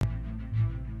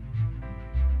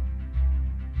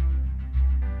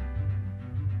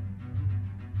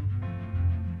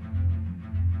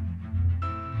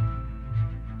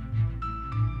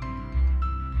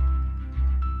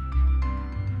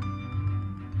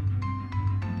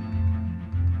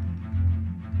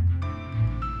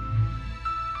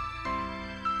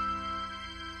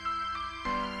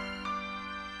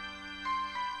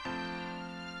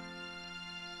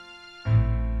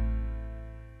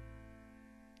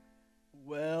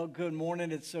Well, good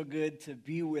morning. It's so good to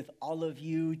be with all of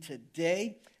you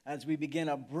today as we begin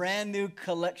a brand new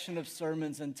collection of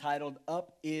sermons entitled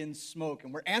Up in Smoke.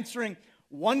 And we're answering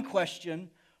one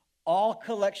question all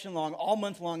collection long, all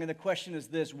month long. And the question is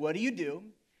this: what do you do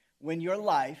when your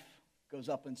life goes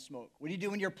up in smoke? What do you do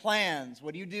when your plans?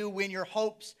 What do you do when your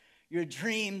hopes, your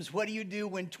dreams? What do you do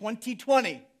when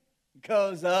 2020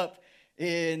 goes up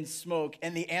in smoke?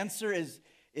 And the answer is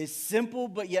simple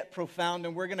but yet profound,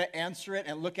 and we're going to answer it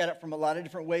and look at it from a lot of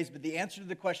different ways. But the answer to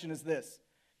the question is this: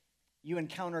 you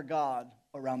encounter God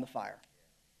around the fire.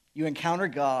 You encounter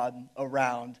God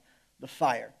around the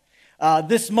fire.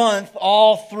 This month,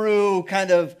 all through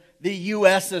kind of the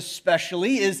U.S.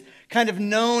 especially, is kind of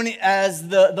known as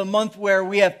the month where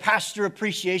we have Pastor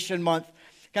Appreciation Month,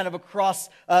 kind of across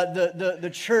the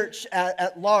church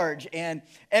at large. And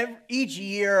each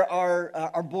year,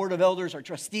 our board of elders, our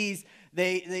trustees,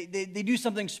 they do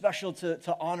something special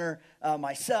to honor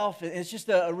myself. And it's just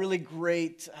a really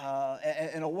great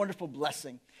and a wonderful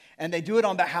blessing. And they do it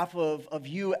on behalf of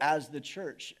you as the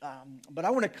church. But I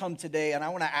want to come today and I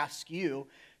want to ask you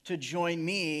to join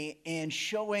me in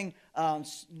showing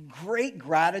great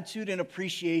gratitude and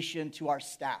appreciation to our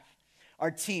staff, our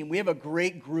team. We have a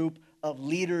great group of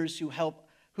leaders who help,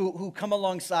 who come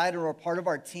alongside or are part of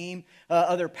our team,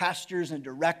 other pastors and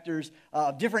directors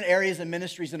of different areas and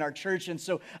ministries in our church. And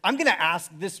so I'm going to ask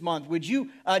this month, would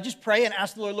you just pray and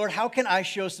ask the Lord, how can I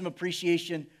show some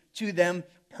appreciation to them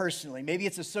personally? Maybe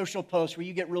it's a social post where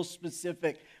you get real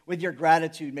specific with your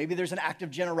gratitude. Maybe there's an act of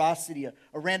generosity, a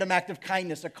random act of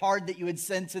kindness, a card that you would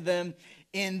send to them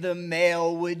in the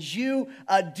mail. Would you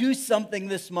do something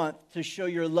this month to show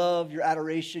your love, your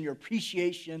adoration, your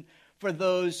appreciation for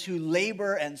those who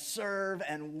labor and serve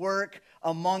and work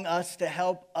among us to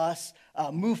help us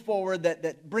move forward,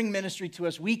 that bring ministry to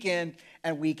us week in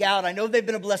and week out? I know they've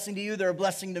been a blessing to you. They're a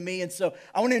blessing to me. And so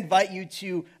I want to invite you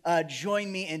to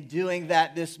join me in doing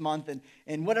that this month. And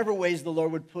in whatever ways the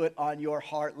Lord would put on your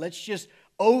heart, let's just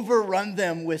overrun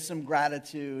them with some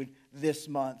gratitude this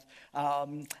month.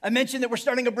 I mentioned that we're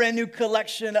starting a brand new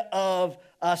collection of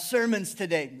sermons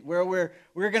today where we're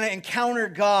going to encounter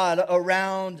God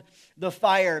around the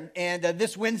fire. And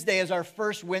this Wednesday is our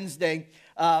first Wednesday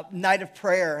night of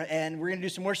prayer, and we're going to do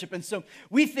some worship. And so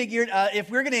we figured if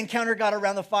we're going to encounter God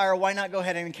around the fire, why not go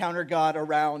ahead and encounter God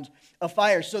around a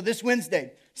fire? So this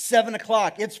Wednesday, 7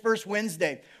 o'clock, it's First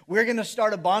Wednesday. We're going to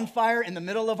start a bonfire in the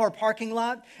middle of our parking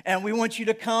lot, and we want you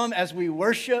to come as we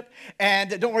worship.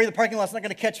 And don't worry, the parking lot's not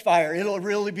going to catch fire. It'll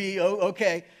really be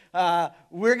okay.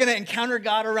 We're going to encounter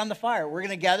God around the fire. We're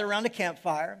going to gather around a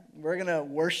campfire. We're going to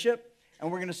worship,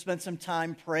 and we're going to spend some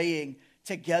time praying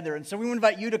together. And so we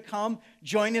invite you to come,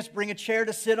 join us, bring a chair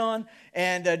to sit on,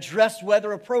 and dress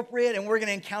weather appropriate, and we're going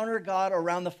to encounter God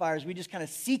around the fires. We just kind of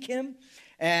seek Him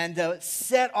and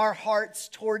set our hearts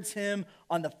towards Him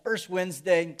on the first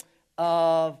Wednesday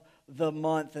of the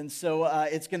month. And so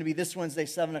it's going to be this Wednesday,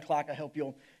 7 o'clock. I hope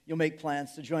you'll make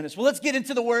plans to join us. Well, let's get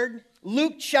into the Word.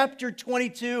 Luke chapter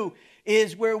 22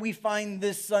 is where we find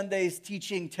this Sunday's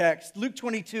teaching text. Luke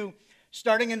 22,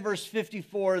 starting in verse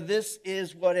 54, this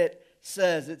is what it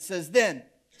says. It says, "Then,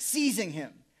 seizing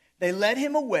him, they led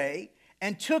him away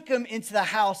and took him into the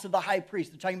house of the high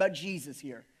priest." They're talking about Jesus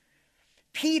here.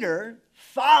 "Peter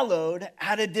followed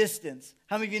at a distance."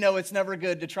 How many of you know it's never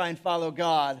good to try and follow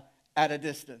God at a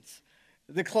distance?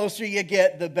 The closer you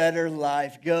get, the better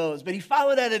life goes. But he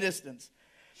followed at a distance.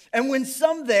 "And when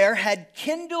some there had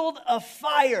kindled a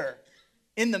fire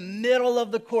in the middle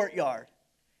of the courtyard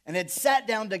and had sat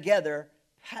down together,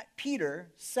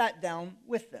 Peter sat down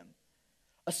with them.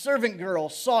 A servant girl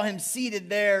saw him seated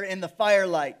there in the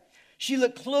firelight. She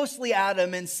looked closely at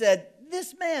him and said,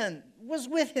 'This man was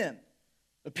with him.'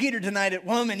 But Peter denied it.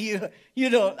 'Woman,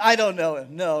 I don't know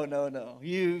him. No.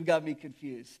 You got me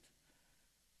confused.'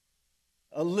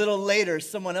 A little later,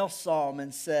 someone else saw him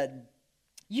and said,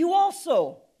 'You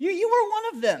also, you were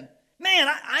one of them.' 'Man,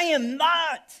 I am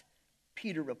not,'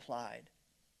 Peter replied.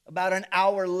 About an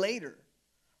hour later,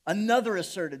 another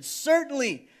asserted,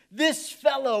 'Certainly, this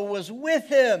fellow was with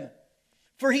him,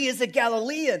 for he is a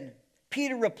Galilean.'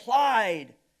 Peter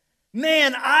replied,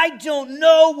 'Man, I don't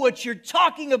know what you're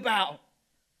talking about.'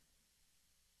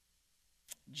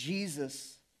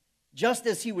 Just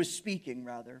as he was speaking,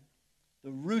 the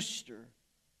rooster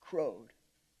crowed.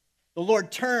 The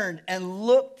Lord turned and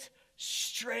looked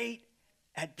straight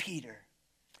at Peter.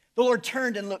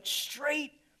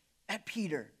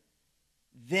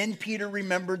 Then Peter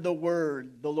remembered the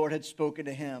word the Lord had spoken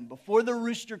to him. 'Before the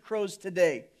rooster crows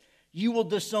today, you will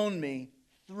disown me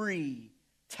 3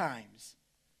 times.'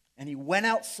 And he went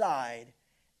outside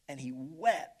and he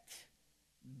wept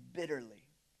bitterly.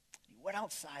 went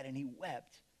outside and he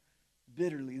wept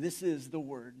bitterly. This is the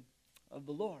word of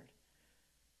the Lord.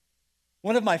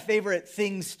 One of my favorite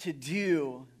things to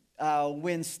do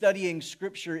when studying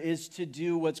Scripture is to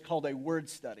do what's called a word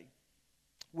study,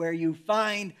 where you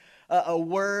find a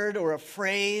word or a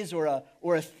phrase or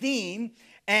a theme,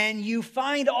 and you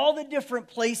find all the different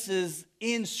places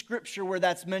in Scripture where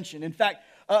that's mentioned. In fact,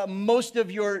 most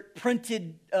of your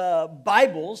printed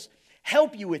Bibles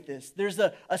help you with this. There's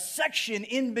a section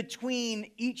in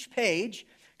between each page,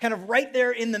 kind of right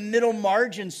there in the middle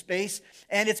margin space,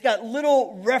 and it's got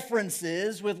little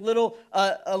references with little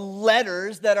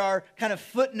letters that are kind of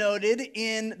footnoted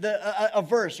in a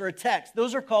verse or a text.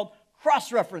 Those are called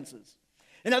cross-references.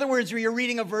 In other words, when you're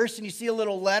reading a verse and you see a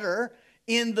little letter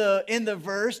in the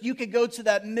verse, you could go to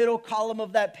that middle column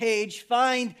of that page,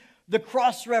 find the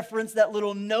cross-reference, that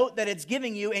little note that it's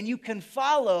giving you, and you can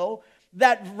follow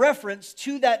that reference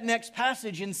to that next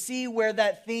passage and see where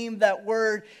that theme, that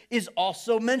word is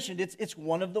also mentioned. It's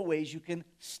one of the ways you can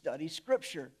study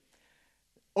Scripture.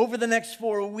 Over the next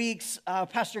 4 weeks,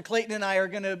 Pastor Clayton and I are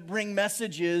going to bring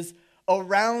messages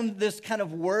around this kind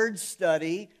of word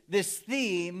study, this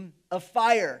theme of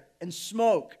fire and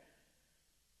smoke.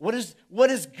 What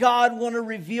does God want to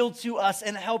reveal to us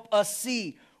and help us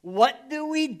see? What do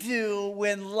we do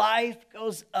when life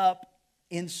goes up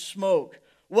in smoke?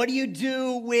 What do you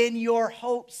do when your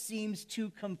hope seems to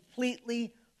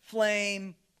completely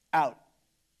flame out?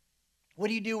 What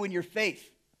do you do when your faith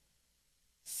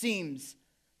seems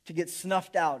to get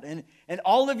snuffed out? And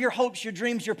all of your hopes, your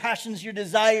dreams, your passions, your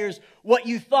desires, what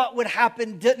you thought would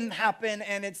happen didn't happen,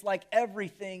 and it's like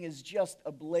everything is just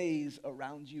ablaze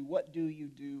around you. What do you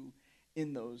do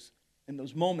in those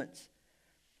moments?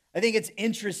 I think it's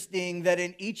interesting that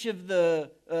in each of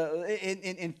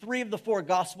in 3 of the 4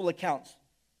 gospel accounts,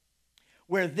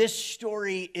 where this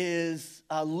story is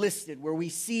listed, where we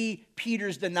see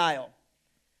Peter's denial,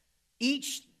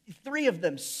 each 3 of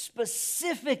them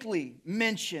specifically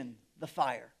mention the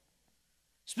fire.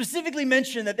 Specifically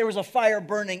mention that there was a fire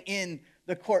burning in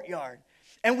the courtyard.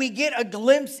 And we get a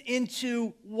glimpse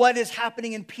into what is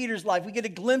happening in Peter's life. We get a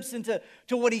glimpse into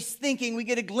what he's thinking. We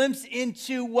get a glimpse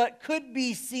into what could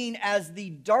be seen as the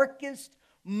darkest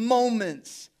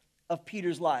moments of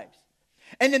Peter's life.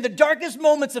 And in the darkest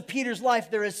moments of Peter's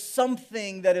life, there is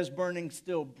something that is burning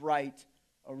still bright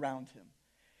around him.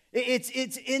 It's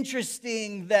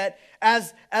interesting that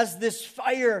as this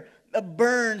fire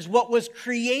burns, what was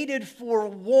created for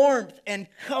warmth and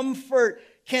comfort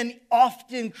can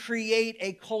often create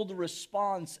a cold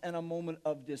response and a moment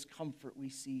of discomfort we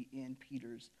see in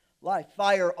Peter's life.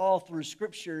 Fire all through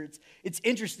Scripture. It's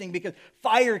interesting because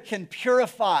fire can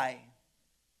purify,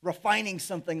 refining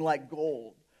something like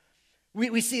gold.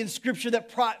 We see in Scripture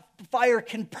that fire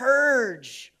can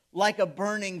purge like a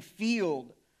burning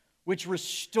field, which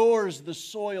restores the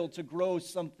soil to grow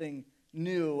something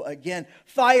new again.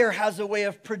 Fire has a way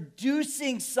of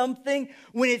producing something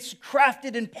when it's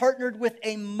crafted and partnered with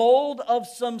a mold of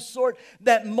some sort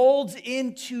that molds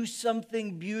into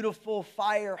something beautiful.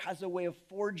 Fire has a way of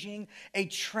forging a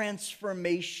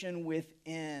transformation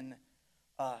within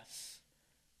us.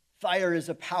 Fire is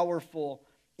a powerful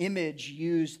image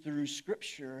used through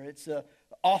Scripture. It's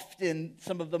often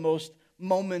some of the most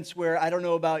moments where, I don't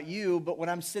know about you, but when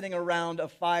I'm sitting around a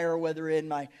fire, whether in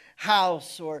my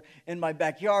house or in my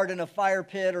backyard in a fire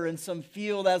pit or in some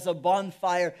field as a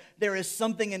bonfire, there is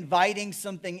something inviting,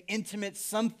 something intimate,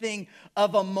 something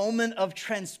of a moment of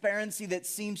transparency that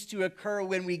seems to occur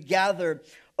when we gather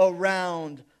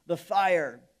around the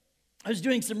fire. I was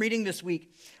doing some reading this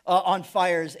week on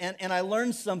fires, and I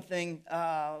learned something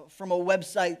from a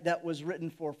website that was written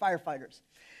for firefighters.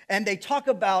 And they talk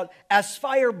about as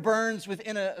fire burns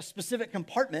within a specific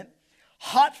compartment,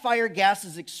 hot fire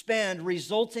gases expand,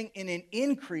 resulting in an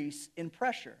increase in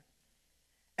pressure.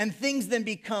 And things then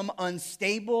become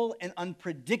unstable and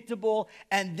unpredictable,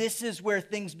 and this is where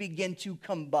things begin to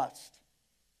combust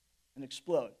and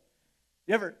explode.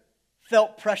 You ever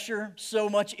felt pressure so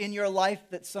much in your life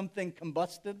that something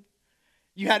combusted?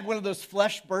 You had one of those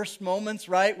flesh burst moments,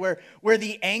 right? Where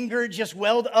the anger just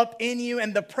welled up in you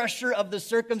and the pressure of the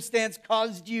circumstance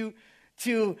caused you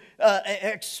to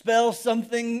expel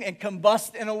something and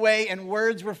combust in a way, and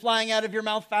words were flying out of your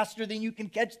mouth faster than you can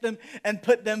catch them and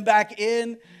put them back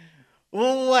in.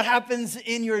 Well, what happens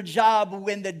in your job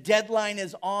when the deadline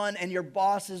is on and your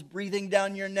boss is breathing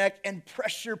down your neck and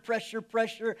pressure?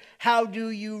 How do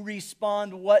you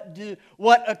respond? What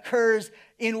occurs?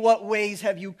 In what ways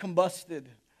have you combusted?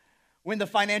 When the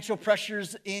financial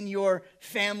pressures in your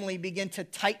family begin to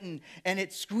tighten and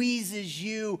it squeezes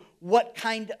you, what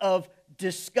kind of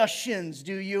discussions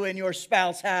do you and your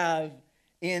spouse have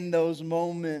In those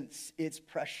moments, it's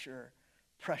pressure,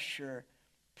 pressure,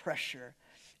 pressure.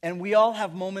 And we all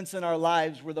have moments in our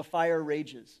lives where the fire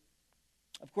rages.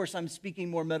 Of course, I'm speaking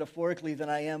more metaphorically than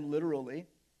I am literally.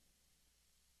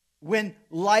 When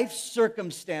life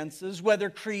circumstances, whether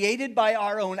created by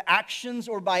our own actions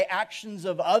or by actions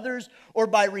of others or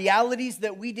by realities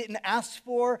that we didn't ask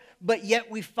for, but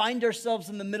yet we find ourselves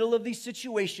in the middle of these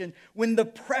situations, when the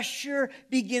pressure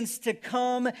begins to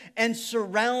come and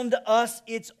surround us,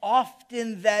 it's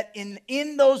often that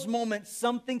in those moments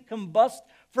something combusts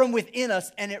from within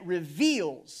us and it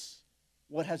reveals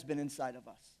what has been inside of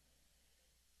us.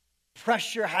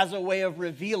 Pressure has a way of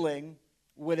revealing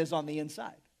what is on the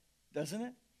inside, doesn't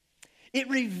it? It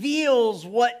reveals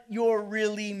what you're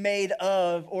really made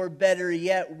of, or better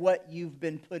yet, what you've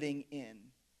been putting in.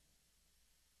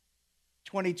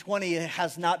 2020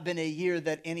 has not been a year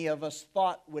that any of us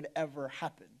thought would ever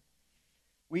happen.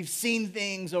 We've seen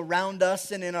things around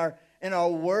us and in our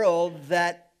world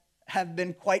that have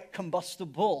been quite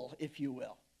combustible, if you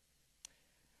will,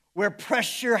 where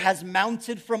pressure has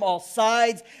mounted from all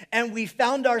sides, and we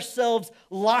found ourselves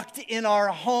locked in our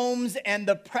homes, and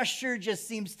the pressure just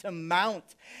seems to mount.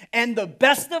 And the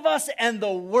best of us and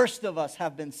the worst of us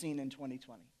have been seen in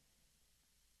 2020.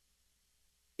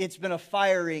 It's been a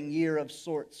firing year of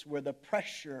sorts where the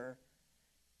pressure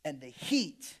and the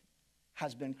heat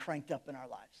has been cranked up in our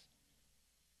lives.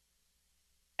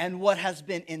 And what has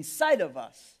been inside of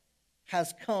us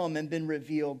has come and been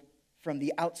revealed from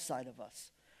the outside of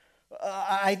us.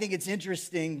 I think it's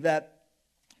interesting that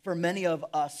for many of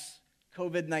us,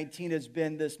 COVID-19 has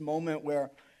been this moment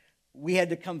where we had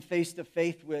to come face to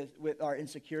face with our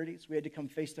insecurities. We had to come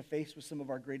face to face with some of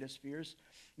our greatest fears.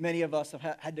 Many of us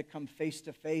have had to come face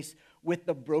to face with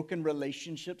the broken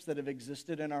relationships that have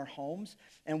existed in our homes.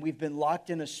 And we've been locked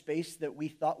in a space that we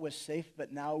thought was safe,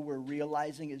 but now we're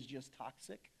realizing is just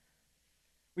toxic.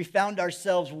 We found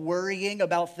ourselves worrying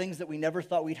about things that we never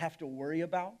thought we'd have to worry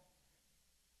about.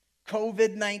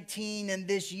 COVID-19 and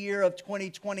this year of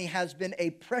 2020 has been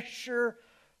a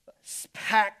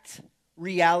pressure-packed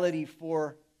reality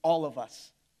for all of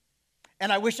us.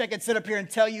 And I wish I could sit up here and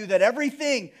tell you that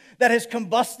everything that has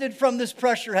combusted from this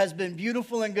pressure has been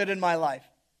beautiful and good in my life.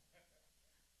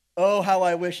 Oh, how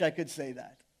I wish I could say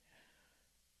that.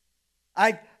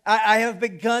 I have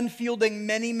begun fielding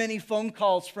many phone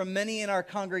calls from many in our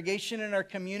congregation and our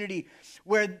community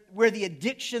where the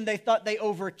addiction they thought they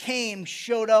overcame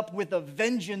showed up with a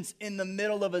vengeance in the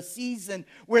middle of a season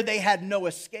where they had no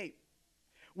escape.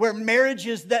 Where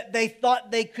marriages that they thought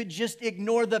they could just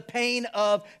ignore the pain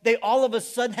of, they all of a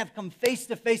sudden have come face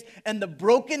to face, and the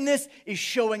brokenness is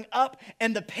showing up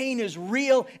and the pain is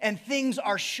real and things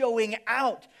are showing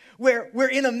out. Where we're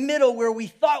in a middle where we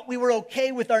thought we were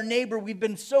okay with our neighbor. We've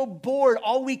been so bored,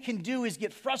 all we can do is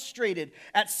get frustrated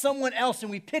at someone else,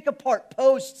 and we pick apart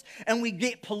posts and we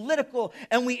get political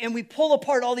and we pull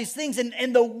apart all these things,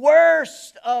 and the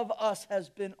worst of us has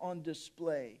been on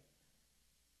display.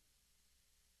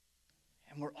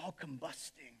 And we're all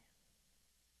combusting.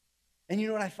 And you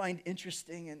know what I find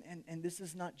interesting, and this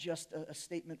is not just a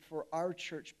statement for our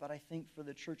church, but I think for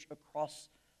the church across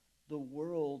the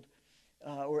world,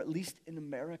 or at least in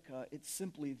America, it's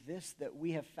simply this, that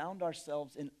we have found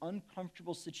ourselves in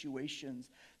uncomfortable situations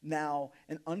now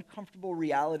and uncomfortable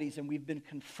realities, and we've been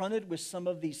confronted with some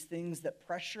of these things that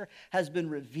pressure has been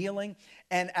revealing,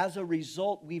 and as a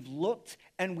result, we've looked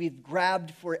and we've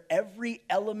grabbed for every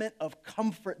element of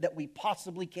comfort that we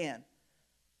possibly can.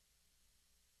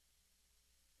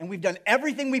 And we've done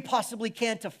everything we possibly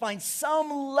can to find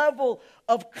some level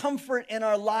of comfort in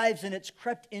our lives, and it's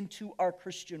crept into our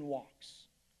Christian walks.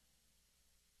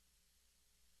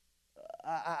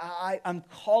 I'm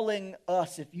calling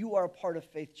us, if you are a part of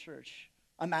Faith Church,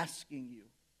 I'm asking you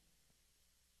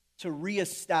to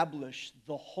reestablish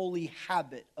the holy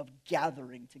habit of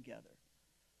gathering together.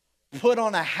 Put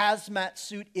on a hazmat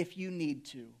suit if you need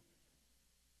to,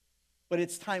 but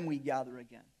it's time we gather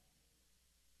again.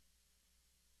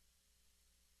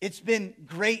 It's been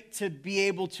great to be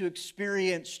able to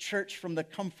experience church from the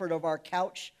comfort of our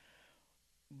couch,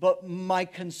 but my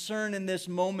concern in this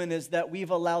moment is that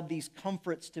we've allowed these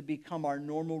comforts to become our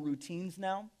normal routines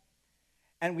now,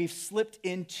 and we've slipped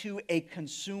into a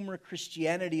consumer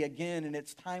Christianity again, and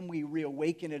it's time we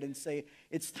reawaken it and say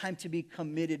it's time to be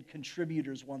committed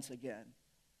contributors once again.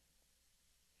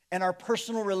 And our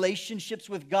personal relationships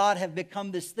with God have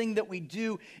become this thing that we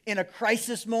do in a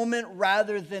crisis moment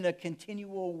rather than a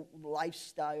continual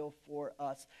lifestyle for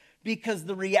us. Because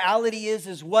the reality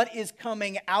is what is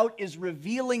coming out is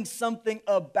revealing something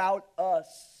about us.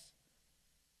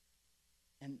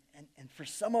 And for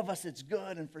some of us it's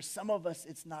good, and for some of us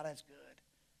it's not as good.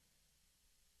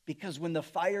 Because when the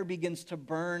fire begins to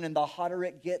burn and the hotter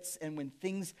it gets, and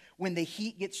when the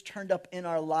heat gets turned up in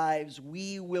our lives,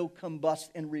 we will combust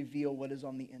and reveal what is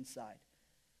on the inside.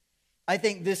 I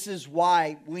think this is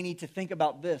why we need to think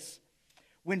about this.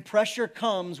 When pressure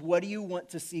comes, what do you want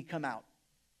to see come out?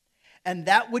 And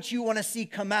that which you want to see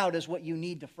come out is what you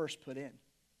need to first put in.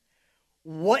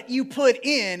 What you put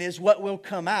in is what will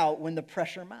come out when the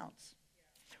pressure mounts.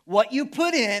 What you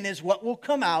put in is what will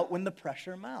come out when the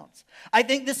pressure mounts. I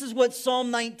think this is what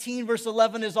Psalm 19 verse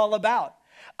 11 is all about.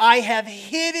 I have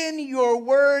hidden your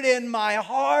word in my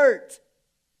heart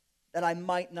that I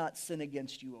might not sin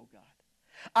against you, O God.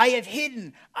 I have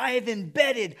hidden, I have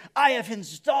embedded, I have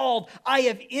installed, I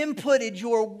have inputted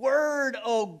your word,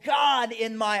 O God,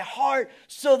 in my heart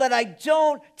so that I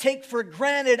don't take for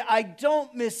granted, I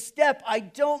don't misstep, I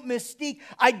don't misspeak,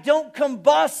 I don't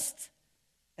combust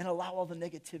and allow all the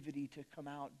negativity to come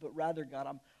out. But rather, God,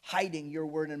 I'm hiding your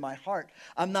word in my heart.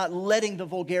 I'm not letting the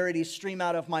vulgarities stream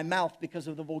out of my mouth because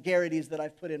of the vulgarities that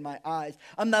I've put in my eyes.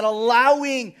 I'm not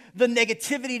allowing the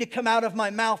negativity to come out of my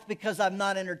mouth because I'm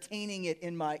not entertaining it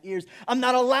in my ears. I'm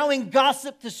not allowing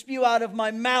gossip to spew out of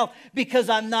my mouth because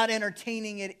I'm not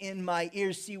entertaining it in my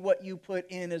ears. See, what you put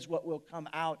in is what will come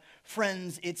out.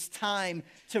 Friends, it's time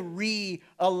to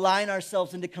realign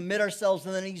ourselves and to commit ourselves.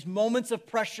 And in these moments of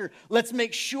pressure, let's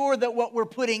make sure that what we're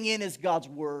putting in is God's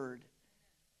word.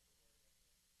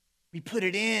 We put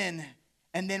it in,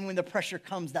 and then when the pressure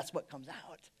comes, that's what comes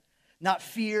out. Not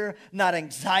fear, not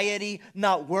anxiety,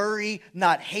 not worry,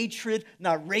 not hatred,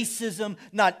 not racism,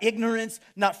 not ignorance,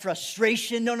 not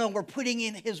frustration. No, we're putting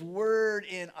in his word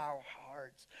in our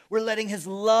hearts. We're letting his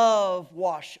love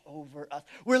wash over us.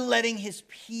 We're letting his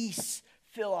peace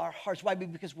fill our hearts. Why?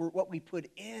 Because what we put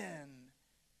in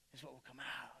is what will come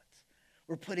out.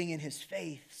 We're putting in his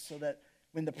faith so that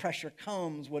when the pressure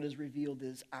comes, what is revealed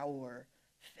is our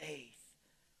faith.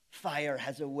 Fire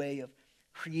has a way of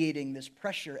creating this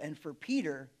pressure, and for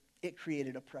Peter, it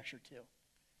created a pressure too.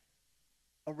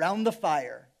 Around the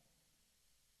fire,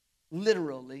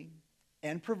 literally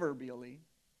and proverbially,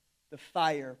 the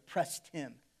fire pressed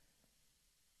him.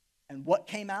 And what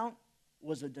came out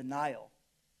was a denial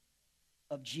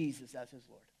of Jesus as his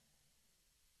Lord.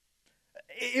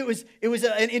 It was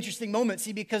an interesting moment,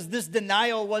 see, because this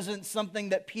denial wasn't something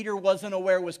that Peter wasn't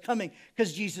aware was coming,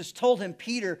 because Jesus told him,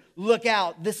 Peter, look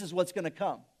out, this is what's going to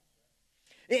come.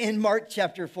 In Mark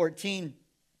chapter 14,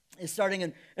 starting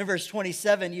in verse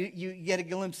 27, you get a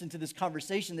glimpse into this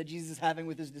conversation that Jesus is having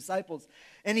with his disciples.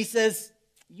 And he says,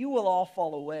 you will all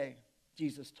fall away,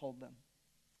 Jesus told them.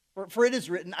 For it is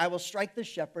written, I will strike the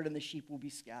shepherd and the sheep will be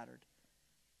scattered.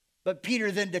 But Peter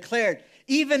then declared,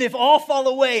 even if all fall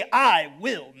away, I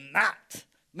will not.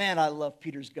 Man, I love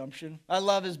Peter's gumption. I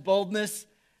love his boldness,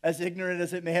 as ignorant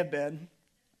as it may have been.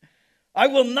 I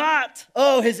will not.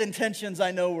 Oh, his intentions I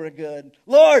know were good.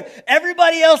 Lord,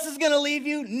 everybody else is going to leave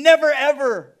you. Never,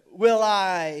 ever will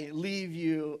I leave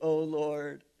you, oh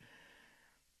Lord.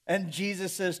 And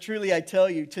Jesus says, truly I tell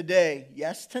you, today,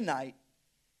 yes, tonight,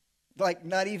 like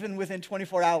not even within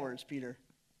 24 hours, Peter,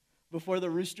 before the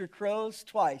rooster crows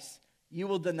twice, you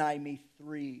will deny me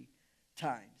 3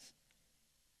 times.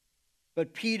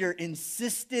 But Peter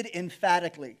insisted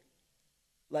emphatically,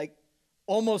 like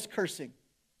almost cursing,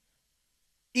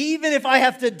 even if I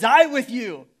have to die with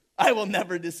you, I will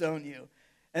never disown you.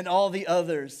 And all the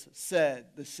others said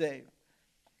the same.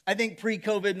 I think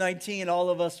pre-COVID-19, all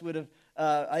of us would have,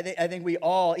 I think we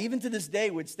all, even to this day,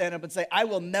 would stand up and say, I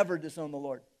will never disown the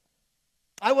Lord.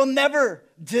 I will never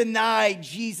deny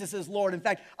Jesus as Lord. In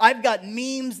fact, I've got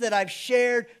memes that I've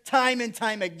shared time and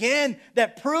time again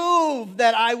that prove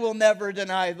that I will never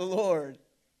deny the Lord.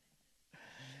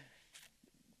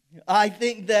 I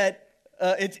think that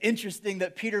it's interesting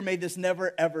that Peter made this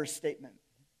never ever statement.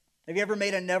 Have you ever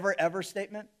made a never ever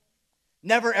statement?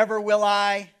 Never ever will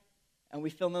I, and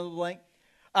we fill in the blank.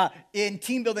 In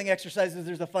team building exercises,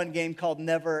 there's a fun game called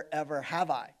Never Ever Have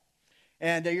I.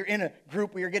 And you're in a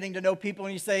group where you're getting to know people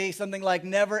and you say something like,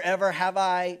 never ever have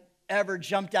I ever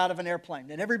jumped out of an airplane.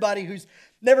 And everybody who's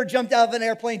never jumped out of an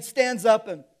airplane stands up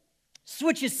and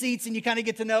switches seats, and you kind of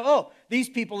get to know, oh, these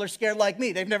people are scared like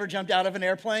me. They've never jumped out of an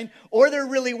airplane, or they're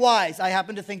really wise. I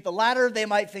happen to think the latter. They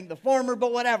might think the former,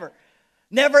 but whatever.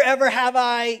 Never ever have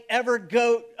I ever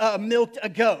milked a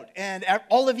goat. And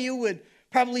all of you would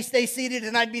probably stay seated,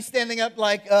 and I'd be standing up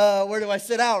like, where do I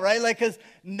sit out, right? Like, because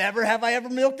never have I ever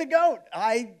milked a goat.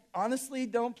 I honestly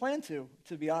don't plan to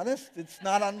be honest. It's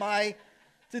not on my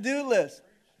to-do list.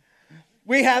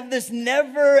 We have this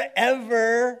never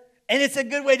ever, and it's a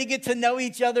good way to get to know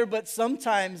each other, but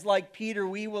sometimes, like Peter,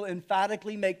 we will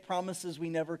emphatically make promises we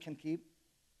never can keep.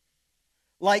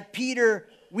 Like Peter,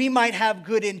 we might have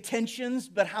good intentions,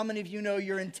 but how many of you know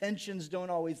your intentions don't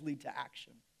always lead to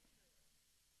action?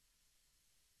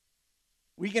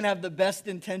 We can have the best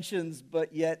intentions,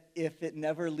 but yet if it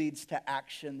never leads to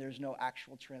action, there's no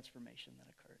actual transformation that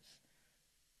occurs.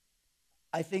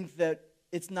 I think that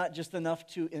it's not just enough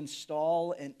to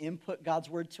install and input God's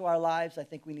word to our lives. I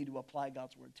think we need to apply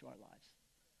God's word to our lives.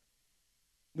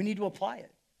 We need to apply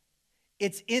it.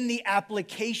 It's in the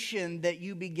application that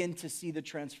you begin to see the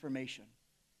transformation.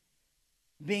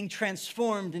 Being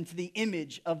transformed into the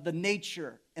image of the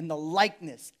nature and the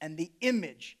likeness and the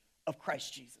image of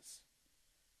Christ Jesus.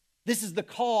 This is the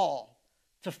call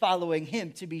to following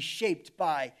him, to be shaped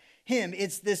by him.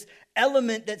 It's this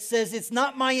element that says, it's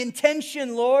not my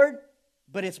intention, Lord,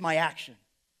 but it's my action.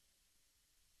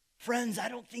 Friends, I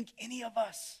don't think any of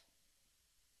us,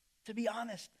 to be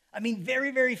honest,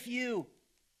 very, very few,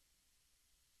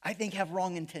 I think have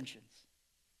wrong intentions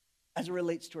as it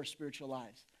relates to our spiritual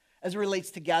lives, as it relates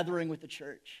to gathering with the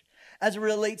church, as it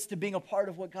relates to being a part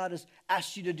of what God has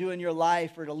asked you to do in your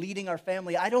life or to leading our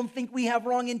family. I don't think we have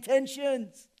wrong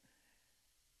intentions.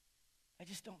 I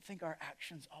just don't think our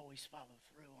actions always follow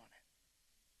through on it.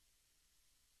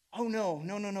 Oh, no,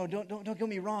 don't get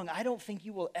me wrong. I don't think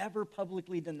you will ever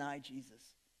publicly deny Jesus.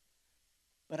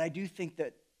 But I do think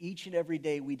that each and every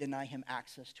day we deny him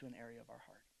access to an area of our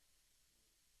heart.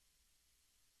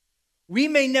 We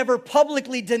may never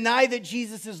publicly deny that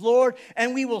Jesus is Lord,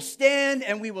 and we will stand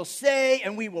and we will say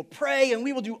and we will pray and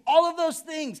we will do all of those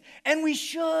things, and we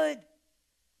should.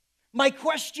 My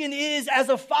question is, as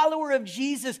a follower of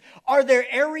Jesus, are there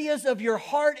areas of your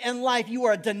heart and life you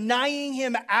are denying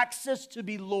him access to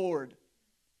be Lord?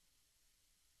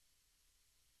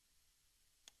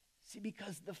 See,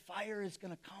 because the fire is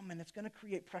going to come and it's going to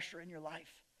create pressure in your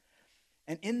life.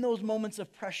 And in those moments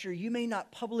of pressure, you may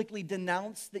not publicly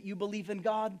denounce that you believe in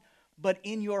God, but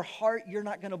in your heart, you're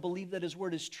not going to believe that his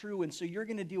word is true. And so you're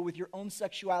going to deal with your own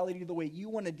sexuality the way you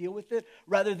want to deal with it,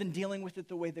 rather than dealing with it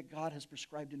the way that God has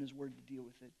prescribed in his word to deal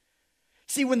with it.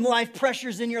 See, when life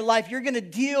pressures in your life, you're going to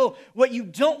deal, what you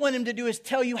don't want him to do is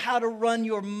tell you how to run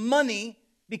your money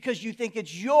because you think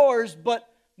it's yours, but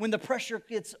when the pressure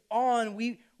gets on,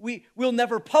 we'll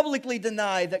never publicly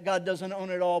deny that God doesn't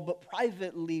own it all, but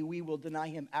privately we will deny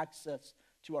him access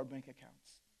to our bank accounts.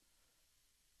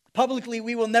 Publicly,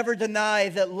 we will never deny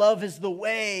that love is the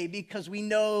way because we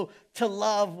know to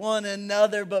love one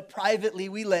another, but privately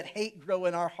we let hate grow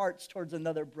in our hearts towards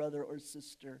another brother or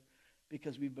sister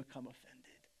because we've become offended.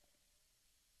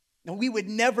 Now, we would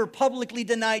never publicly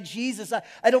deny Jesus.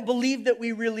 I don't believe that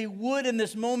we really would in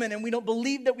this moment, and we don't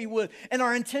believe that we would, and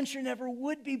our intention never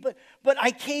would be. But I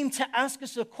came to ask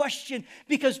us a question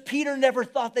because Peter never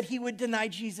thought that he would deny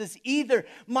Jesus either.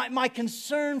 My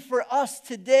concern for us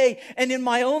today, and in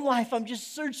my own life, I'm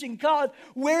just searching, God,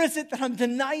 where is it that I'm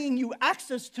denying you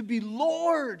access to be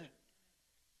Lord?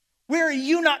 Where are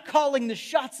you not calling the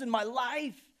shots in my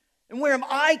life? And where am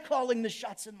I calling the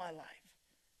shots in my life?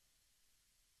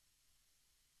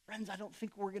 Friends, I don't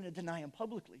think we're going to deny him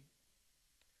publicly.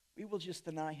 We will just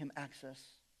deny him access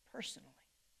personally.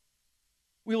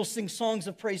 We will sing songs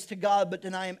of praise to God, but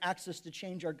deny him access to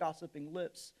change our gossiping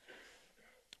lips.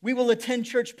 We will attend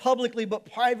church publicly,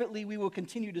 but privately we will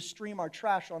continue to stream our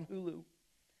trash on Hulu.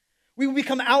 We will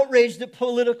become outraged at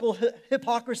political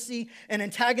hypocrisy and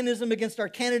antagonism against our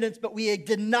candidates, but we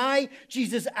deny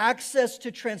Jesus access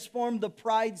to transform the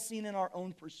pride seen in our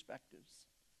own perspectives.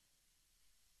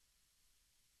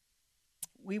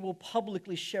 We will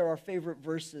publicly share our favorite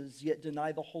verses, yet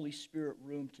deny the Holy Spirit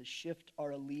room to shift our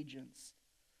allegiance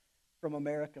from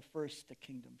America first to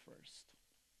kingdom first.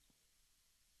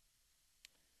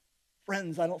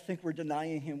 Friends, I don't think we're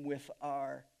denying him with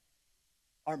our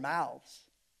mouths.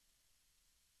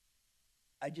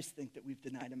 I just think that we've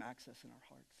denied him access in our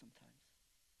hearts sometimes.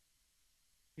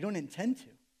 We don't intend to,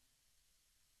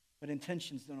 but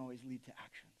intentions don't always lead to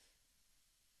actions.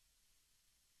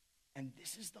 And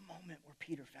this is the moment where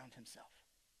Peter found himself,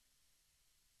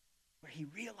 where he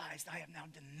realized, I have now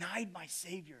denied my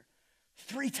Savior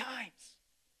 3 times.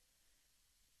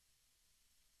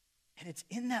 And it's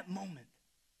in that moment,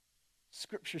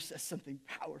 Scripture says something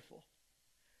powerful.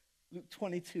 Luke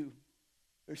 22,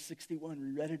 verse 61,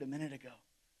 we read it a minute ago.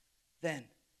 Then,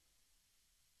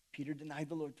 Peter denied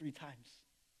the Lord 3 times.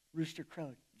 Rooster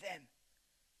crowed. Then,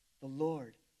 the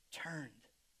Lord turned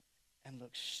and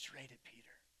looked straight at Peter.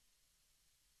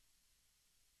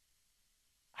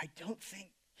 I don't think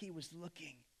he was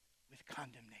looking with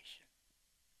condemnation.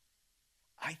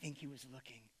 I think he was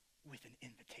looking with an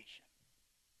invitation.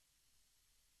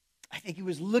 I think he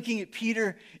was looking at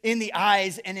Peter in the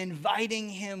eyes and inviting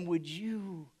him, would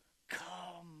you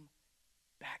come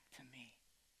back to me?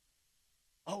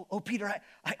 Oh, Peter,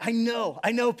 I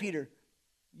know, Peter.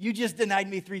 You just denied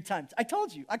me 3 times. I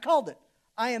told you, I called it.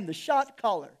 I am the shot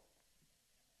caller.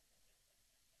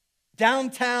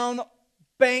 Downtown,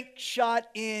 bank shot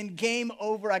in, game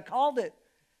over. I called it.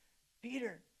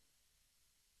 Peter,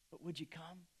 but would you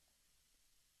come?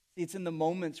 See, it's in the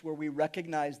moments where we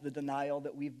recognize the denial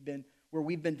that where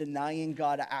we've been denying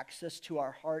God access to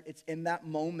our heart. It's in that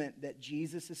moment that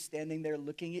Jesus is standing there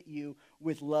looking at you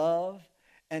with love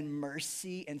and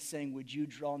mercy and saying, would you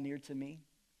draw near to me?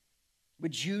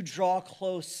 Would you draw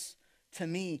close to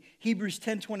me? Hebrews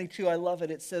 10:22, I love it.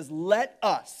 It says, let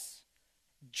us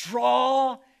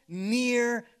draw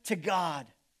near to God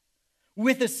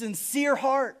with a sincere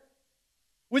heart,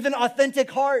 with an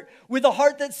authentic heart, with a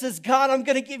heart that says, God, I'm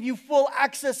going to give you full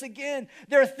access again.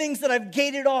 There are things that I've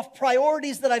gated off,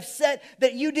 priorities that I've set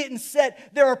that you didn't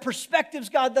set. There are perspectives,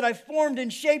 God, that I've formed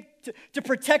and shaped to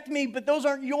protect me, but those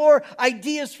aren't your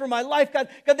ideas for my life. God,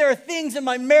 there are things in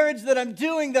my marriage that I'm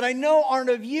doing that I know aren't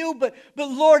of you, but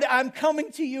Lord, I'm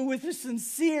coming to you with a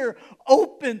sincere,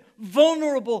 open,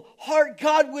 vulnerable heart.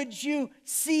 God, would you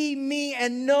see me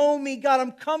and know me? God,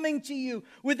 I'm coming to you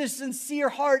with a sincere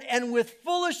heart and with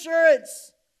full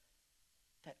assurance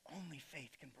that only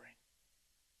faith can bring.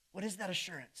 What is that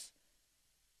assurance?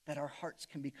 That our hearts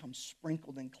can become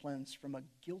sprinkled and cleansed from a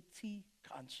guilty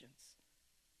conscience,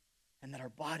 and that our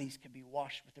bodies can be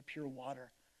washed with the pure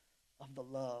water of the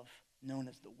love known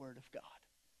as the Word of God.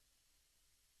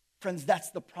 Friends, that's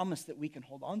the promise that we can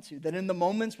hold on to, that in the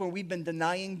moments where we've been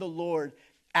denying the Lord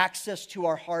access to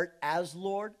our heart as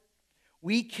Lord,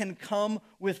 we can come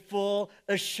with full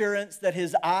assurance that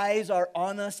His eyes are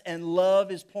on us and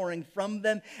love is pouring from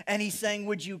them. And He's saying,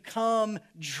 would you come,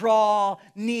 draw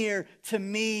near to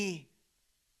me?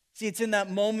 See, it's in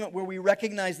that moment where we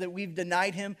recognize that we've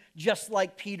denied Him, just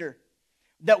like Peter,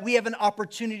 that we have an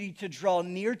opportunity to draw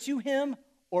near to Him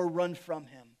or run from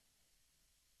Him.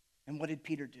 And what did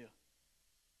Peter do?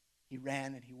 He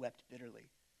ran and he wept bitterly.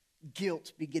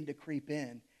 Guilt began to creep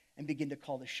in and begin to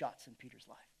call the shots in Peter's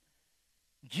life.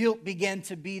 Guilt began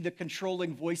to be the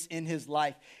controlling voice in his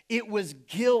life. It was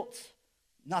guilt,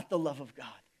 not the love of God,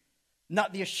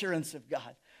 not the assurance of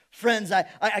God. Friends,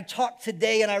 I talked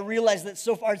today and I realized that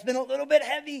so far it's been a little bit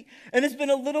heavy and it's been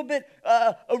a little bit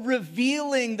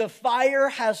revealing. The fire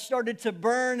has started to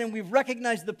burn and we've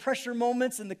recognized the pressure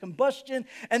moments and the combustion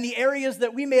and the areas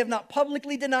that we may have not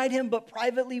publicly denied Him, but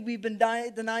privately we've been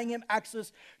denying Him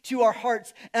access to our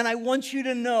hearts. And I want you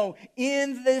to know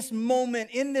in this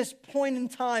moment, in this point in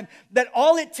time, that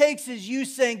all it takes is you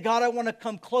saying, God, I want to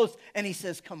come close. And He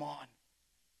says, come on.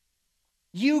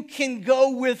 You can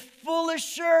go with full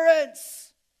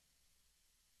assurance,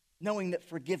 knowing that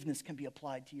forgiveness can be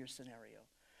applied to your scenario.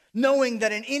 Knowing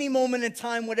that in any moment in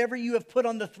time, whatever you have put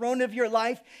on the throne of your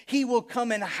life, He will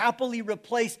come and happily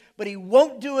replace, but He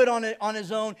won't do it on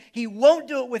His own. He won't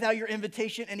do it without your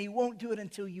invitation, and He won't do it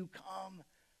until you come.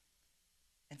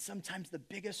 And sometimes the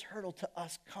biggest hurdle to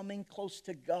us coming close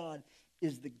to God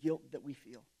is the guilt that we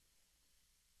feel.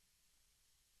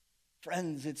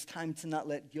 Friends, it's time to not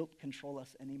let guilt control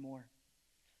us anymore.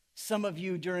 Some of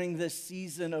you during this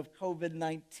season of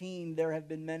COVID-19, there have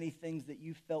been many things that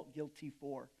you felt guilty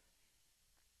for.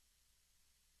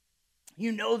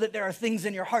 You know that there are things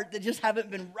in your heart that just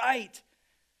haven't been right.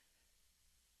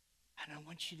 And I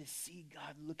want you to see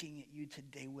God looking at you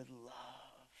today with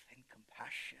love and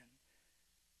compassion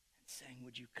and saying,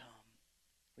 would you come?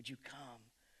 Would you come?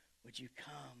 Would you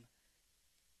come?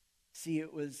 See,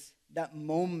 it was that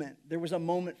moment. There was a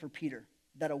moment for Peter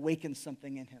that awakened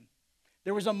something in him.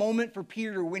 There was a moment for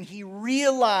Peter when he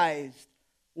realized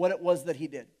what it was that he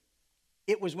did.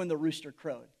 It was when the rooster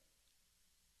crowed.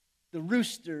 The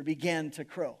rooster began to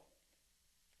crow.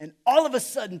 And all of a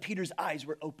sudden, Peter's eyes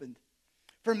were opened.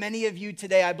 For many of you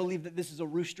today, I believe that this is a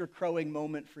rooster crowing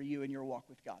moment for you in your walk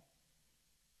with God.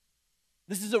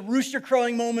 This is a rooster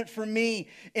crowing moment for me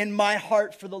in my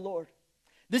heart for the Lord.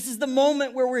 This is the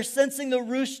moment where we're sensing the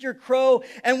rooster crow.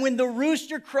 And when the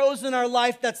rooster crows in our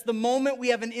life, that's the moment we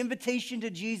have an invitation to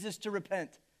Jesus to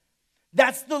repent.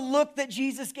 That's the look that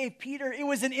Jesus gave Peter. It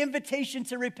was an invitation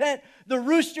to repent. The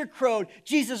rooster crowed.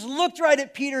 Jesus looked right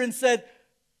at Peter and said,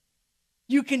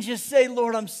 you can just say,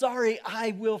 Lord, I'm sorry,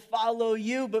 I will follow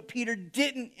you. But Peter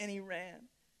didn't, and he ran.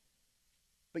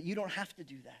 But you don't have to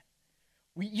do that.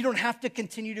 You don't have to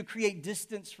continue to create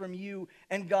distance from you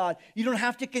and God. You don't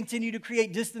have to continue to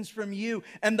create distance from you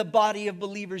and the body of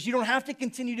believers. You don't have to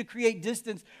continue to create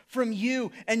distance from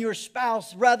you and your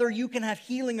spouse. Rather, you can have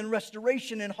healing and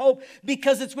restoration and hope,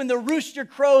 because it's when the rooster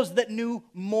crows that new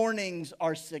mornings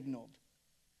are signaled.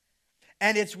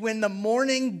 And it's when the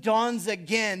morning dawns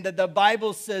again that the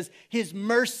Bible says his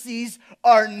mercies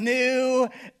are new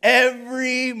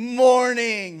every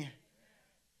morning.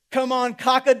 Come on,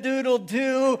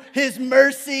 cock-a-doodle-doo, his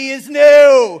mercy is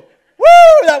new.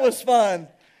 Woo, that was fun.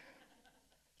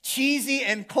 Cheesy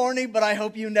and corny, but I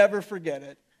hope you never forget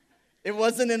it. It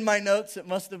wasn't in my notes. It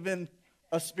must have been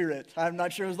a spirit. I'm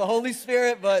not sure it was the Holy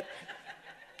Spirit, but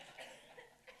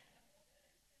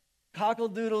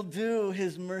cockle-doodle-doo,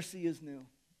 his mercy is new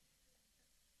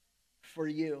for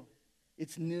you.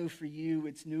 It's new for you.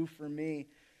 It's new for me.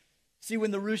 See,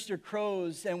 when the rooster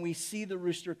crows and we see the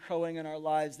rooster crowing in our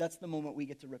lives, that's the moment we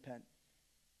get to repent.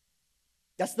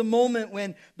 That's the moment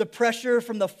when the pressure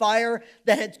from the fire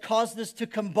that had caused us to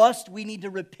combust, we need to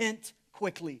repent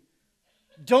quickly.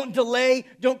 Don't delay.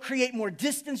 Don't create more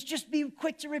distance. Just be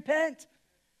quick to repent.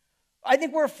 I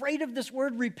think we're afraid of this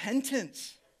word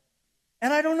repentance.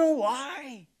 And I don't know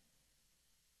why.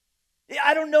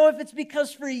 I don't know if it's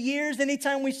because for years,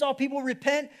 anytime we saw people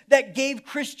repent, that gave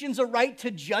Christians a right to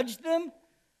judge them.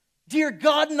 Dear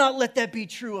God, not let that be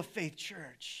true of Faith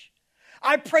Church.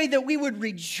 I pray that we would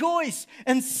rejoice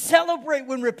and celebrate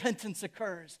when repentance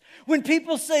occurs. When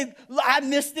people say, I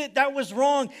missed it, that was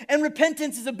wrong. And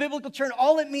repentance is a biblical term.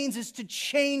 All it means is to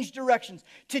change directions,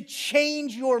 to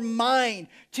change your mind,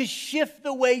 to shift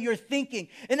the way you're thinking.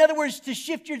 In other words, to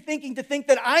shift your thinking to think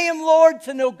that I am Lord,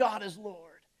 to know God is Lord.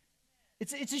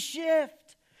 It's a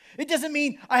shift. It doesn't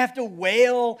mean I have to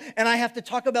wail and I have to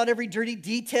talk about every dirty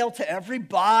detail to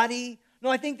everybody. No,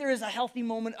 I think there is a healthy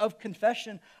moment of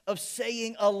confession, of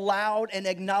saying aloud and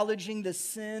acknowledging the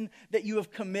sin that you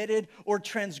have committed or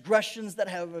transgressions that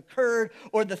have occurred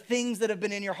or the things that have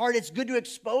been in your heart. It's good to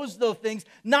expose those things,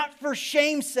 not for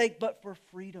shame's sake, but for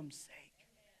freedom's sake.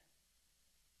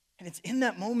 And it's in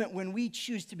that moment when we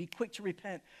choose to be quick to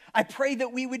repent. I pray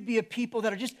that we would be a people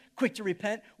that are just quick to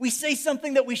repent. We say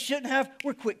something that we shouldn't have,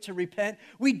 we're quick to repent.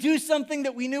 We do something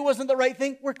that we knew wasn't the right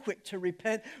thing, we're quick to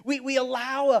repent. We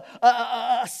allow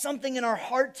something in our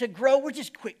heart to grow, we're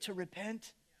just quick to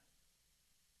repent.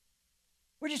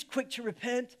 We're just quick to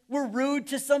repent. We're rude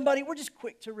to somebody, we're just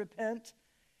quick to repent.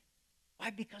 Why?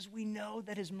 Because we know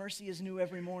that his mercy is new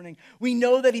every morning. We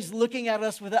know that he's looking at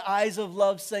us with the eyes of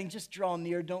love saying, just draw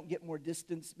near. Don't get more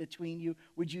distance between you.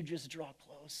 Would you just draw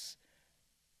close?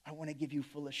 I want to give you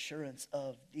full assurance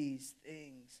of these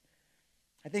things.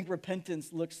 I think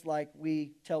repentance looks like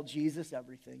we tell Jesus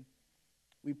everything.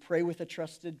 We pray with a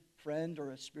trusted friend or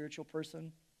a spiritual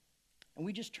person, and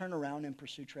we just turn around and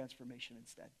pursue transformation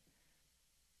instead.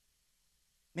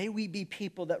 May we be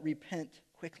people that repent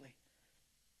quickly.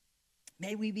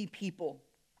 May we be people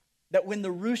that when the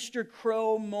rooster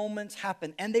crow moments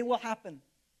happen, and they will happen.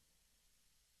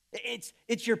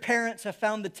 It's your parents have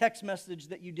found the text message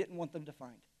that you didn't want them to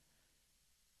find.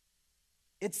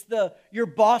 It's your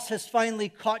boss has finally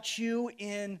caught you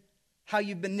in how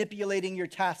you've been manipulating your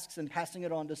tasks and passing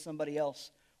it on to somebody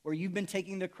else, where you've been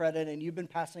taking the credit and you've been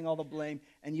passing all the blame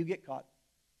and you get caught.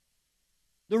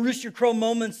 The rooster crow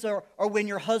moments are when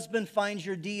your husband finds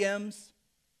your DMs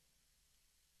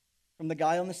from the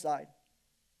guy on the side.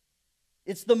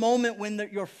 It's the moment when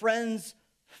your friends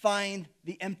find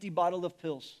the empty bottle of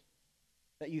pills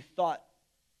that you thought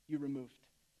you removed.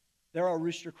 There are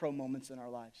rooster crow moments in our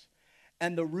lives.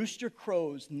 And the rooster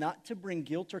crows not to bring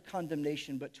guilt or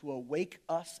condemnation, but to awake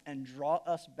us and draw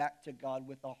us back to God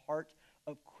with a heart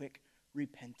of quick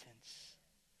repentance.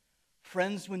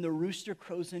 Friends, when the rooster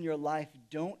crows in your life,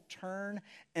 don't turn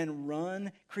and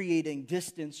run, creating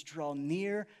distance. Draw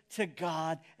near to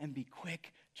God and be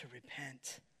quick to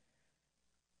repent.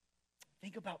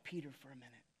 Think about Peter for a minute.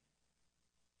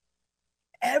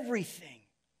 Everything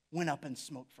went up in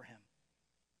smoke for him.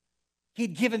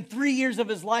 He'd given 3 years of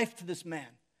his life to this man,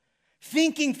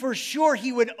 thinking for sure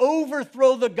he would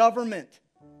overthrow the government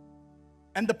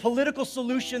and the political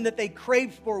solution that they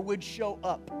craved for would show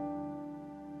up.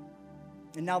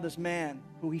 And now this man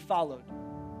who he followed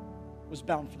was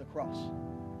bound for the cross.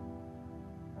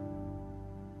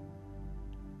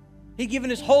 He'd given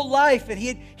his whole life and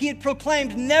he had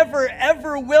proclaimed, never,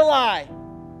 ever will I.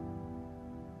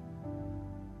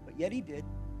 But yet he did.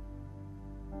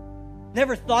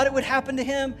 Never thought it would happen to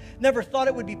him. Never thought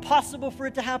it would be possible for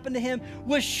it to happen to him.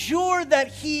 Was sure that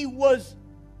he was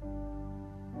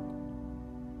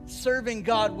serving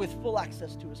God with full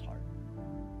access to his heart.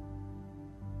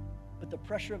 But the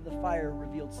pressure of the fire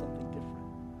revealed something different.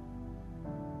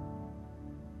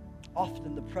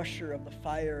 Often the pressure of the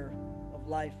fire of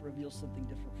life reveals something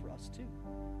different for us too.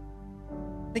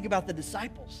 Think about the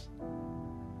disciples.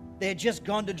 They had just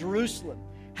gone to Jerusalem,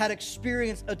 had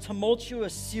experienced a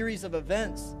tumultuous series of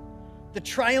events. the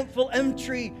triumphal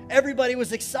entry. Everybody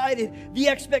was excited. The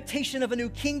expectation of a new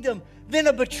kingdom. Then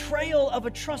a betrayal of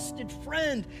a trusted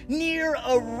friend. Near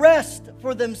arrest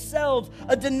for themselves.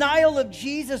 A denial of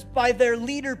Jesus by their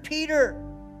leader, Peter.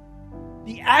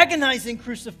 The agonizing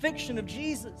crucifixion of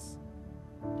Jesus.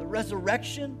 The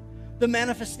resurrection. The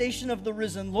manifestation of the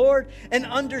risen Lord. And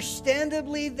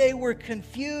understandably, they were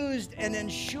confused and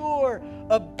unsure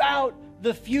about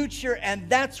the future. And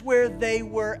that's where they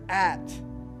were at.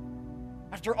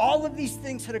 After all of these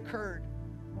things had occurred.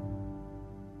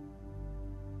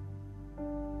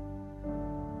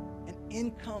 And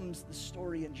in comes the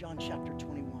story in John chapter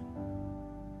 21.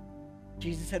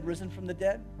 Jesus had risen from the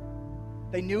dead.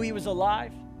 They knew he was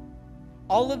alive.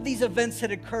 All of these events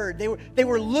had occurred. They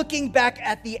were looking back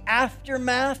at the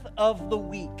aftermath of the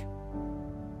week.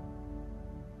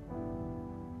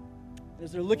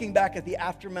 As they're looking back at the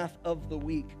aftermath of the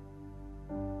week,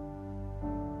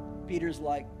 Peter's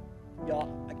like, y'all,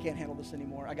 I can't handle this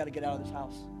anymore. I got to get out of this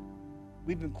house.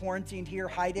 We've been quarantined here,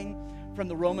 hiding from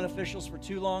the Roman officials for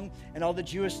too long, and all the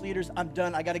Jewish leaders. I'm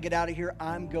done. I got to get out of here.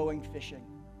 I'm going fishing.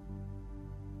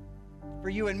 For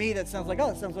you and me, that sounds like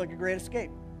a great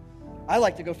escape. I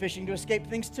like to go fishing to escape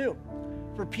things too.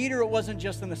 For Peter, it wasn't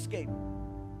just an escape.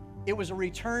 It was a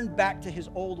return back to his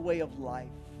old way of life.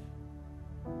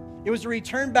 It was a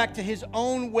return back to his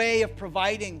own way of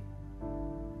providing.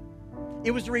 It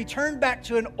was a return back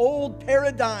to an old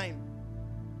paradigm,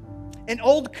 an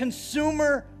old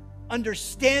consumer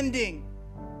understanding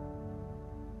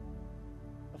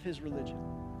of his religion.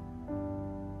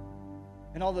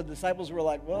 And all the disciples were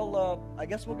like, well, I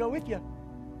guess we'll go with you.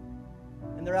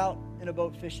 And they're out in a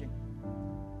boat fishing.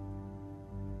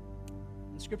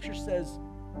 And Scripture says,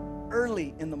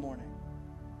 early in the morning.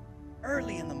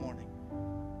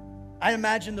 I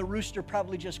imagine the rooster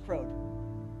probably just crowed.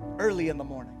 Early in the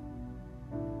morning.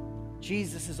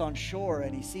 Jesus is on shore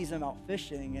and he sees them out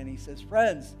fishing and he says,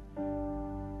 friends,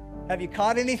 have you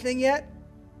caught anything yet?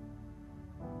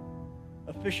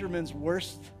 A fisherman's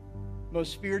worst,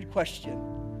 most feared question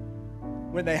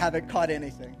when they haven't caught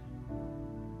anything.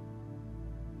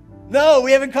 No,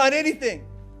 we haven't caught anything.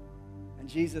 And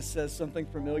Jesus says something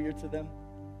familiar to them.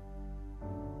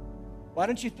 Why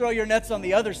don't you throw your nets on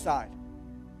the other side?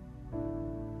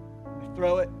 They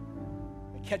throw it,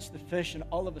 they catch the fish, and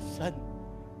all of a sudden,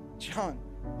 John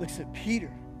looks at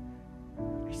Peter.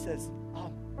 He says,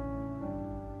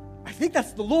 I think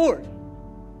that's the Lord.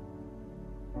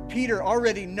 Peter,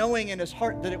 already knowing in his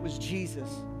heart that it was Jesus,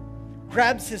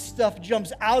 grabs his stuff,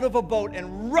 jumps out of a boat,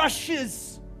 and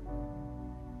rushes.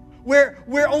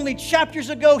 Where only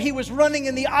chapters ago he was running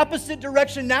in the opposite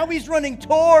direction, now he's running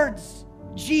towards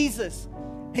Jesus.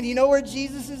 And you know where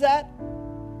Jesus is at?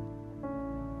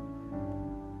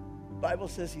 The Bible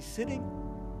says he's sitting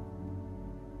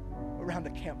around a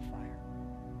campfire.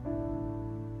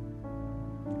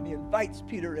 And he invites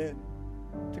Peter in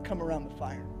to come around the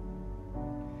fire.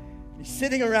 And he's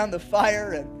sitting around the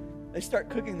fire and they start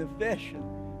cooking the fish and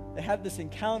they have this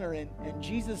encounter and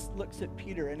Jesus looks at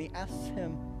Peter and he asks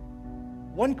him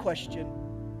one question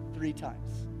 3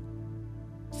 times.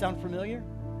 Sound familiar?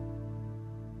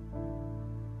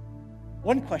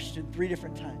 One question 3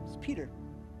 different times. Peter,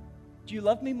 do you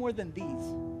love me more than these?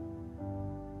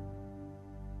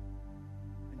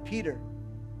 And Peter,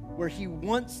 where he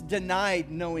once denied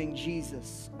knowing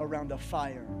Jesus around a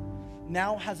fire,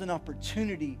 now has an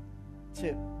opportunity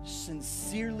to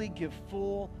sincerely give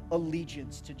full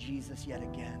allegiance to Jesus yet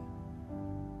again.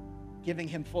 Giving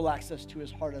him full access to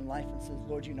his heart and life and says,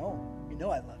 Lord, you know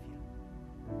I love you.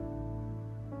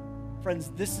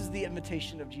 Friends, this is the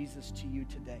invitation of Jesus to you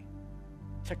today.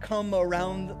 To come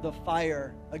around the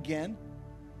fire again.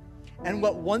 And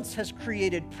what once has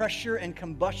created pressure and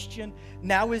combustion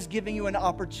now is giving you an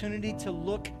opportunity to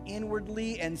look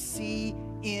inwardly and see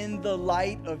in the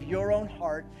light of your own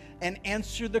heart and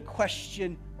answer the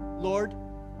question, Lord,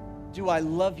 do I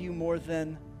love you more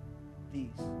than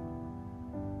these?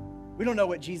 We don't know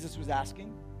what Jesus was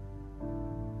asking.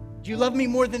 Do you love me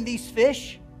more than these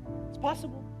fish? It's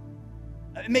possible.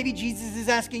 Maybe Jesus is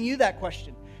asking you that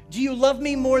question. Do you love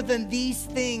me more than these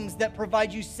things that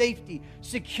provide you safety,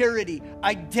 security,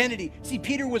 identity? See,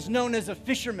 Peter was known as a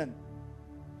fisherman.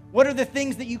 What are the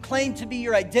things that you claim to be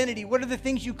your identity? What are the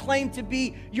things you claim to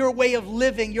be your way of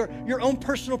living, your own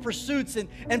personal pursuits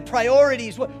and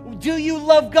priorities? Do you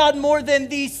love God more than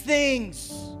these things?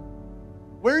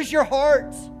 Where's your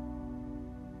heart?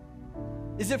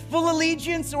 Is it full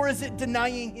allegiance or is it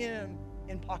denying him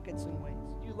in pockets and ways?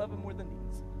 Do you love him more than these?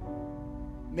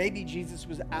 Maybe Jesus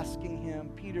was asking him,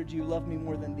 Peter, do you love me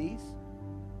more than these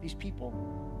people?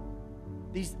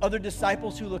 these other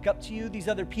disciples who look up to you, these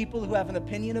other people who have an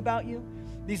opinion about you,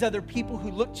 these other people who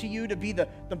look to you to be the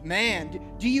man.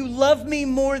 Do you love me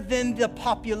more than the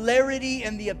popularity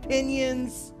and the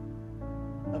opinions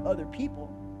of other people?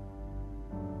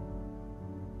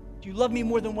 Do you love me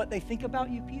more than what they think about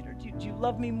you, Peter? Do you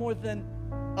love me more than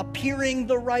appearing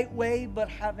the right way but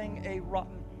having a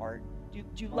rotten heart? Do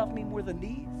you love me more than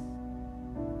these?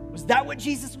 Was that what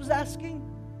Jesus was asking?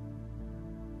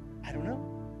 I don't know.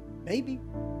 Maybe.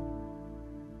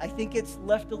 I think it's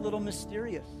left a little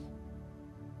mysterious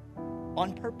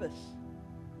on purpose,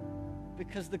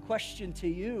 because the question to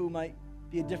you might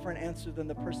be a different answer than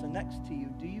the person next to you.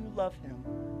 Do you love him,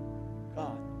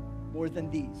 God, more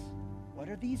than these? What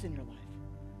are these in your life?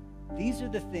 These are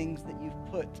the things that you've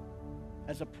put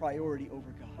as a priority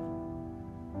over God.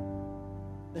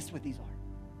 That's what these are.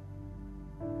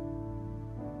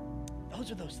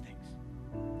 Those are those things.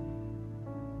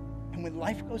 And when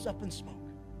life goes up in smoke,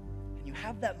 and you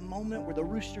have that moment where the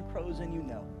rooster crows and you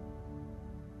know,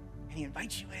 and he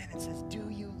invites you in and says, do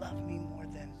you love me more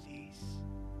than these?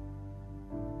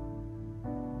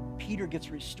 Peter gets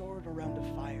restored around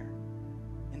a fire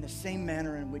in the same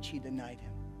manner in which he denied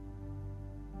him.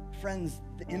 Friends,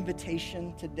 the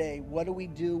invitation today, what do we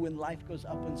do when life goes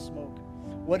up in smoke?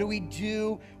 What do we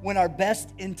do when our best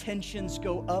intentions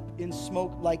go up in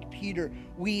smoke like Peter?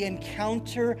 We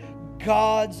encounter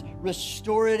God's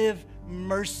restorative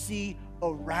mercy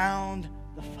around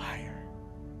the fire.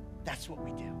 That's what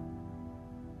we do.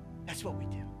 That's what we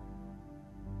do.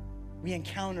 We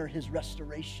encounter his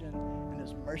restoration and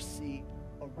his mercy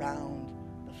around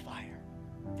the fire.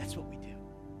 That's what we do.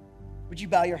 Would you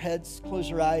bow your heads, close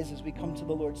your eyes as we come to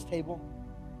the Lord's table?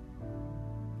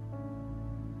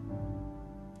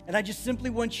 And I just simply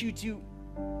want you to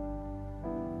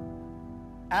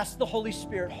ask the Holy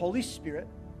Spirit, Holy Spirit,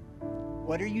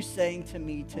 what are you saying to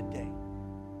me today?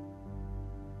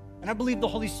 And I believe the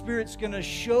Holy Spirit's going to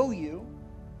show you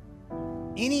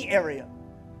any area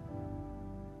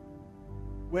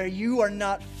where you are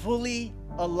not fully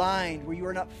aligned, where you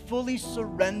are not fully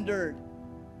surrendered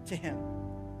to him.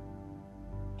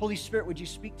 Holy Spirit, would you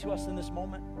speak to us in this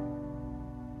moment?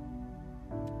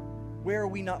 Where are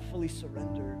we not fully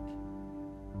surrendered?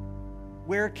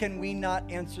 Where can we not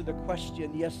answer the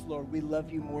question, yes, Lord, we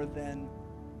love you more than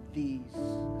these,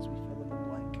 as we fill in the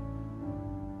blank?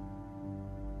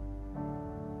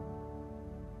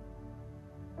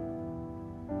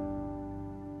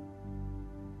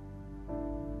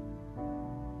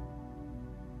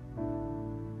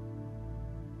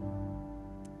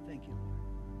 Thank you,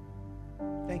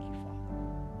 Lord. Thank you, Father.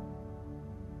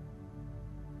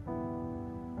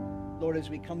 Lord, as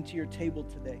we come to your table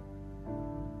today,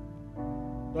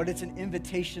 Lord, it's an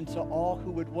invitation to all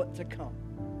who would want to come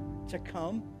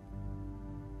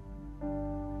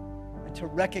and to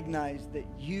recognize that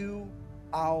you,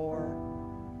 our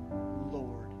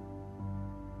Lord.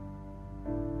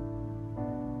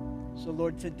 So,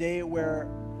 Lord, today where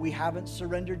we haven't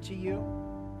surrendered to you,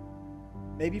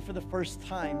 maybe for the first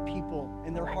time, people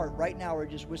in their heart right now are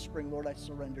just whispering, Lord, I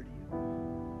surrender to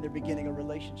you. They're beginning a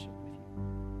relationship with you.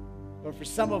 Lord, for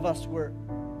some of us, we're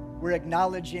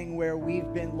acknowledging where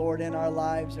we've been, Lord, in our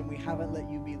lives, and we haven't let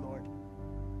you be, Lord.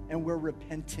 And we're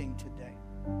repenting today.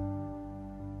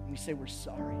 And we say we're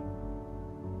sorry.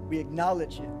 We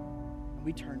acknowledge it, and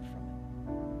we turn from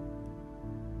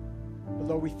it. But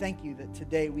Lord, we thank you that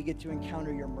today we get to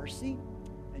encounter your mercy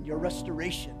and your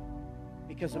restoration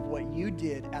because of what you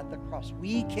did at the cross.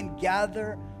 We can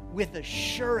gather with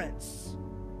assurance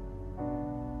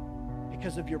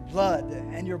because of your blood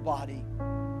and your body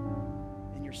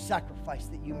and your sacrifice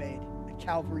that you made at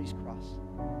Calvary's cross.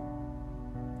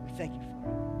 We thank you for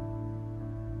it.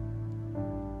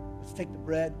 Let's take the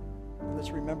bread and let's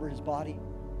remember his body.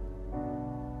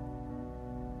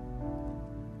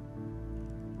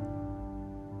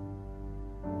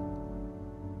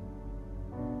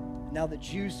 And now the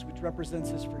juice, which represents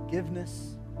his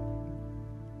forgiveness.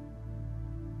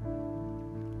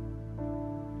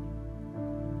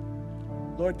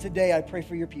 Lord, today I pray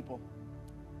for your people.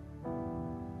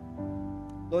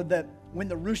 Lord, that when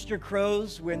the rooster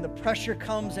crows, when the pressure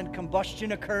comes and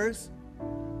combustion occurs,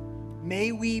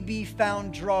 may we be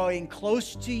found drawing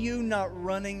close to you, not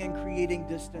running and creating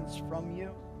distance from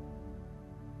you.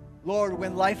 Lord,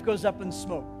 when life goes up in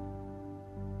smoke,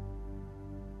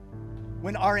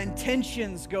 when our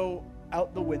intentions go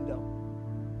out the window,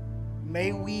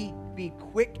 may we be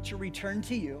quick to return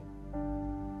to you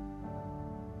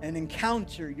and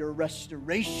encounter your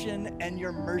restoration and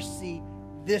your mercy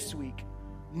this week.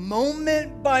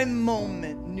 Moment by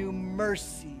moment, new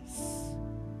mercies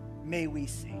may we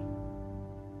see.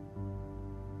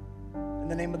 And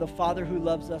the name of the Father who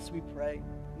loves us, we pray.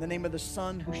 In the name of the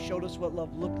Son who showed us what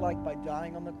love looked like by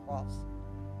dying on the cross.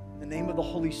 In the name of the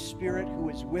Holy Spirit who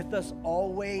is with us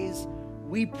always,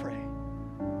 we pray.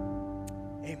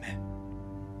 Amen.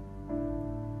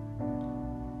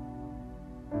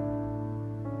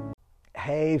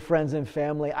 Hey, friends and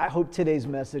family, I hope today's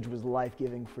message was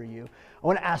life-giving for you. I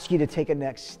want to ask you to take a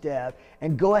next step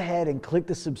and go ahead and click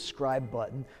the subscribe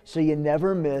button so you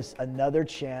never miss another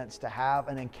chance to have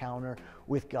an encounter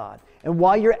with God. And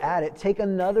while you're at it, take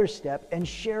another step and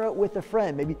share it with a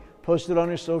friend. Maybe post it on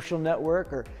your social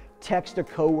network or text a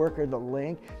coworker the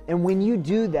link. And when you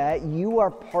do that, you are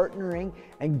partnering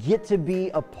and get to be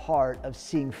a part of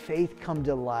seeing faith come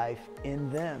to life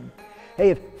in them. Hey,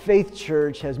 if Faith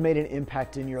Church has made an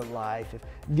impact in your life, if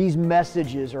these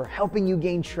messages are helping you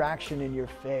gain traction in your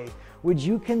faith, would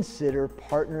you consider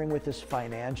partnering with us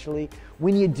financially?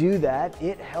 When you do that,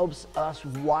 it helps us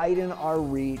widen our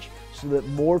reach so that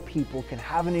more people can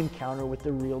have an encounter with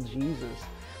the real Jesus.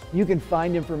 You can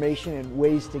find information and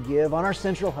ways to give on our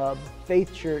central hub,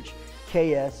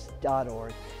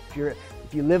 faithchurchks.org.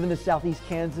 If you live in the Southeast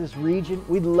Kansas region,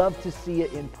 we'd love to see you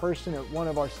in person at one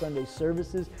of our Sunday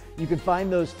services. You can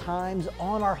find those times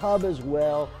on our hub as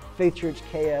well,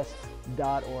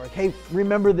 faithchurchks.org. Hey,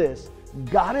 remember this,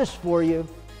 God is for you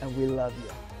and we love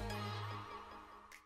you.